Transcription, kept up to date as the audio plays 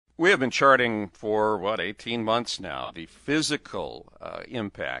We have been charting for, 18 months now, the physical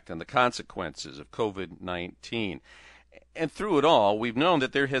impact and the consequences of COVID-19. And through it all, we've known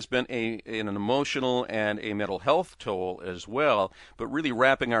that there has been an emotional and a mental health toll as well, but really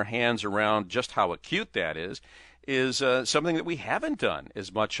wrapping our hands around just how acute that is something that we haven't done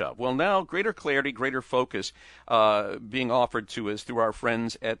as much of. Well, now greater clarity, greater focus being offered to us through our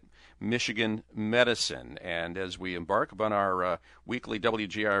friends at Michigan Medicine. And as we embark upon our weekly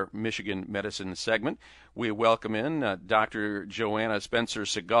WGR Michigan Medicine segment, we welcome in Dr. Joanna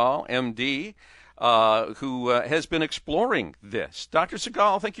Spencer-Segal, MD, who has been exploring this. Dr.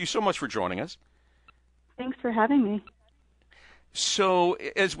 Segal, thank you so much for joining us. Thanks for having me. So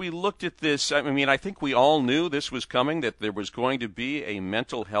as we looked at this, I mean, I think we all knew this was coming, that there was going to be a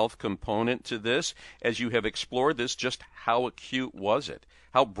mental health component to this. As you have explored this, just how acute was it?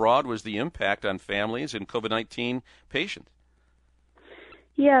 How broad was the impact on families and COVID-19 patients?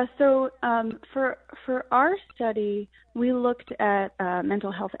 Yeah, so for our study, we looked at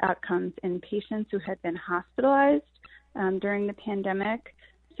mental health outcomes in patients who had been hospitalized during the pandemic,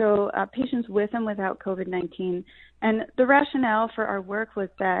 so patients with and without COVID-19. And the rationale for our work was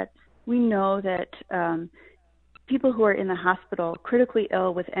that we know that people who are in the hospital critically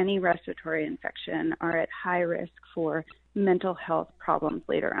ill with any respiratory infection are at high risk for mental health problems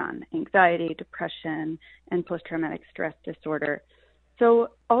later on, anxiety, depression, and post-traumatic stress disorder. So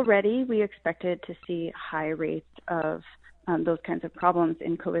already we expected to see high rates of those kinds of problems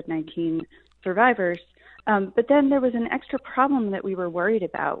in COVID-19 survivors. But then there was an extra problem that we were worried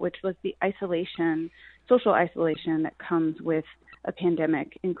about, which was the social isolation that comes with a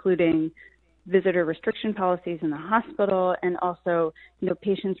pandemic, including visitor restriction policies in the hospital and also,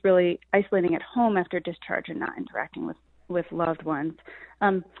 patients really isolating at home after discharge and not interacting with loved ones.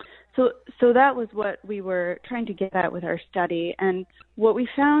 So that was what we were trying to get at with our study. And what we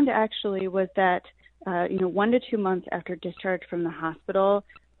found actually was that, 1 to 2 months after discharge from the hospital,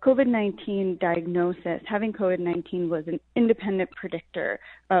 COVID-19 diagnosis, having COVID-19 was an independent predictor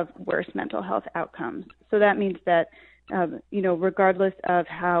of worse mental health outcomes. So that means that, regardless of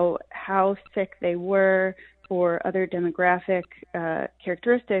how sick they were or other demographic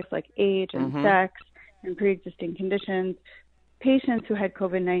characteristics like age and sex and pre-existing conditions, patients who had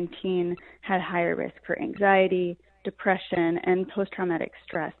COVID-19 had higher risk for anxiety, depression, and post-traumatic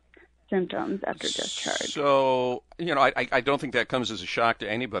stress symptoms after discharge. So, I don't think that comes as a shock to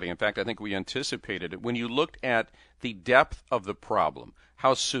anybody. In fact, I think we anticipated it. When you looked at the depth of the problem,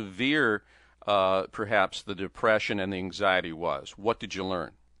 how severe perhaps the depression and the anxiety was, what did you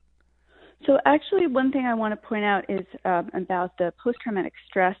learn? So actually, one thing I want to point out is about the post-traumatic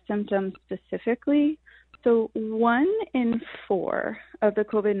stress symptoms specifically. So 1 in 4 of the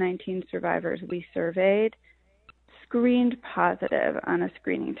COVID-19 survivors we surveyed screened positive on a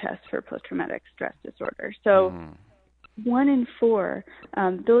screening test for post-traumatic stress disorder. So 1 in 4,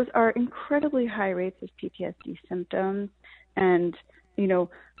 those are incredibly high rates of PTSD symptoms, and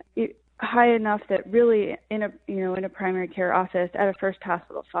high enough that really in a primary care office at a first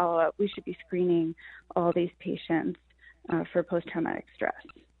hospital follow-up, we should be screening all these patients for post-traumatic stress.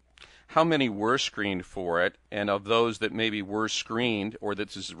 How many were screened for it? And of those that maybe were screened or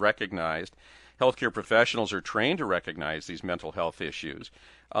that is recognized, healthcare professionals are trained to recognize these mental health issues.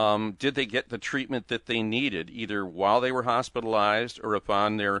 Did they get the treatment that they needed, either while they were hospitalized or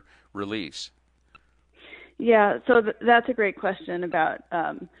upon their release? Yeah, so that's a great question about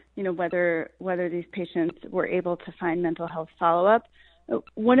whether these patients were able to find mental health follow-up.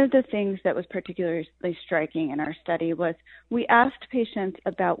 One of the things that was particularly striking in our study was we asked patients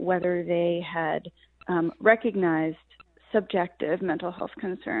about whether they had recognized subjective mental health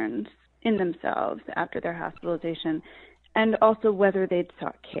concerns in themselves after their hospitalization, and also whether they'd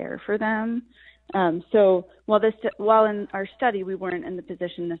sought care for them. So while in our study we weren't in the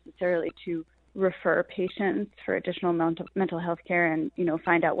position necessarily to refer patients for additional mental health care and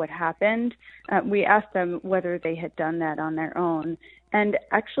find out what happened, we asked them whether they had done that on their own. And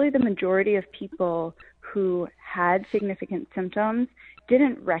actually the majority of people who had significant symptoms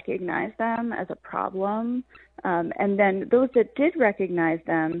didn't recognize them as a problem, and then those that did recognize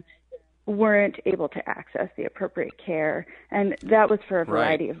them weren't able to access the appropriate care, and that was for a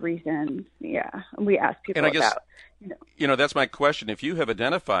variety of reasons. Yeah, we asked people about. That's my question. If you have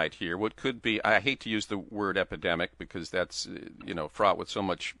identified here what could be, I hate to use the word epidemic because that's fraught with so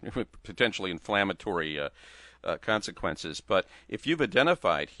much potentially inflammatory consequences, but if you've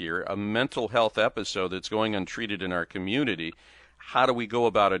identified here a mental health episode that's going untreated in our community, how do we go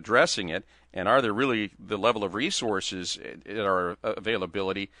about addressing it? And are there really the level of resources at our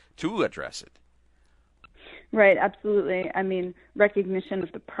availability to address it? Right, absolutely. I mean, recognition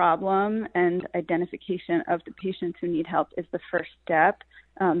of the problem and identification of the patients who need help is the first step,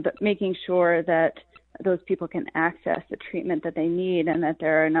 but making sure that those people can access the treatment that they need and that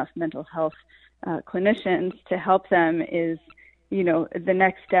there are enough mental health clinicians to help them is, the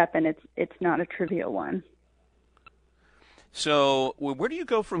next step, and it's not a trivial one. So, where do you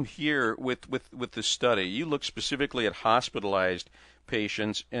go from here with the study? You look specifically at hospitalized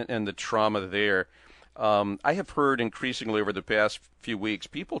patients and the trauma there. I have heard increasingly over the past few weeks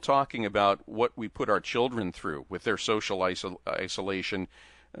people talking about what we put our children through with their social isolation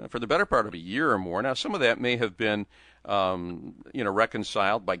for the better part of a year or more. Now, some of that may have been,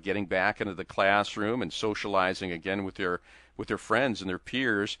 reconciled by getting back into the classroom and socializing again with their friends and their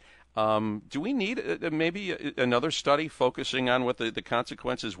peers. Do we need maybe another study focusing on what the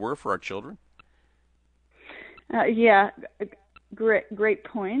consequences were for our children? Yeah, great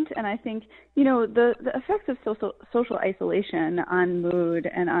point. And I think, the effects of social isolation on mood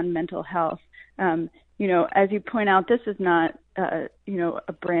and on mental health, as you point out, this is not, a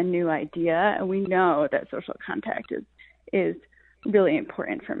brand new idea. And we know that social contact is really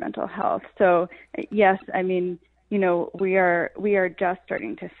important for mental health. So yes, I mean, we are just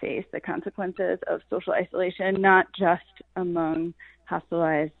starting to face the consequences of social isolation, not just among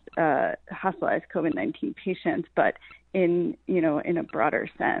hospitalized COVID-19 patients, but in a broader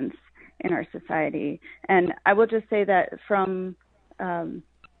sense in our society. And I will just say that from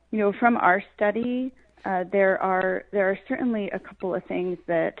our study, there are certainly a couple of things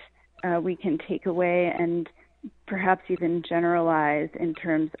that we can take away and perhaps even generalize in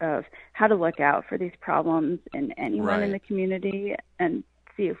terms of how to look out for these problems in anyone in the community and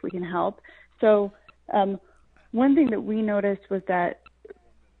see if we can help. So one thing that we noticed was that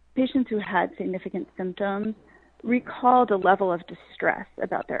patients who had significant symptoms recalled a level of distress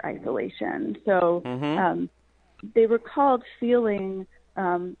about their isolation. So they recalled feeling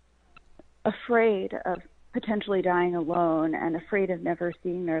afraid of potentially dying alone and afraid of never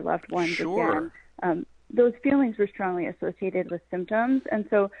seeing their loved ones again. Those feelings were strongly associated with symptoms, and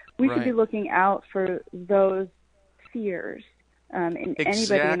so we should be looking out for those fears in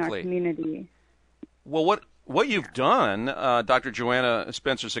anybody in our community. Well, what you've done, Dr. Joanna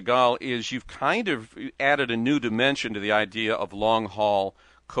Spencer-Segal, is you've kind of added a new dimension to the idea of long-haul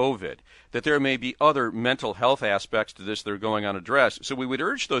COVID, that there may be other mental health aspects to this that are going unaddressed. So we would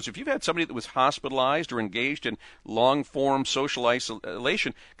urge those, if you've had somebody that was hospitalized or engaged in long-form social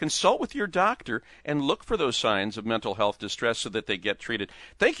isolation, consult with your doctor and look for those signs of mental health distress so that they get treated.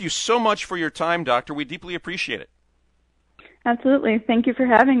 Thank you so much for your time, doctor. We deeply appreciate it. Absolutely. Thank you for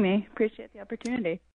having me. Appreciate the opportunity.